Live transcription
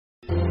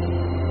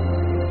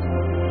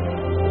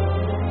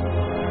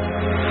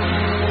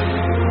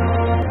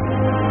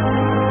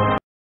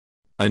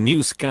A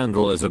new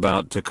scandal is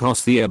about to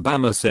cost the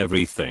Obamas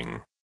everything.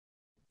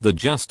 The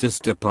Justice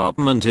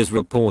Department is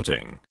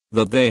reporting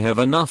that they have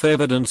enough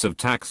evidence of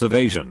tax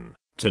evasion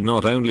to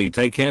not only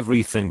take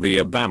everything the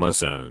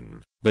Obamas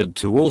own, but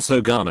to also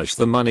garnish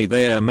the money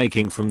they are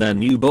making from their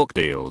new book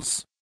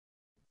deals.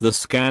 The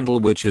scandal,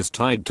 which is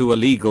tied to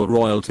illegal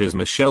royalties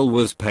Michelle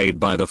was paid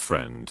by the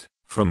friend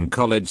from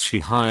college she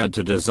hired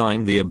to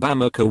design the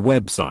Obamacare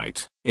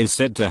website, is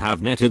said to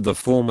have netted the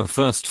former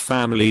first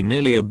family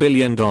nearly $1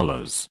 billion.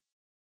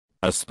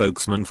 A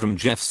spokesman from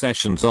Jeff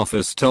Sessions'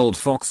 office told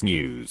Fox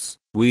News,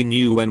 "We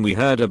knew when we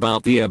heard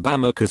about the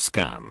Obamacare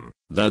scam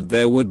that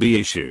there would be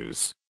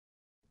issues.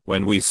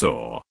 When we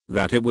saw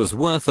that it was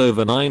worth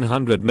over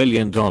 $900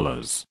 million,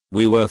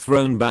 we were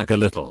thrown back a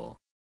little.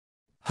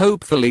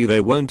 Hopefully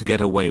they won't get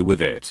away with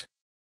it."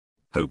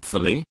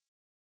 Hopefully?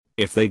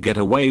 If they get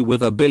away with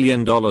 $1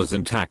 billion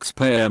in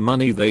taxpayer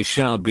money, they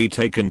shall be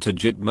taken to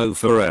Gitmo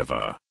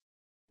forever.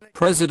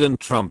 President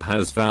Trump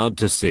has vowed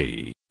to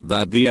see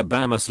that the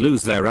Obamas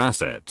lose their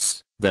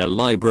assets, their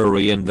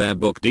library and their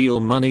book deal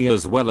money,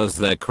 as well as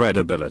their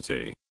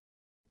credibility.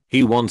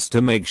 He wants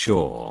to make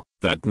sure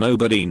that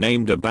nobody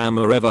named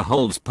Obama ever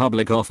holds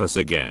public office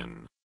again.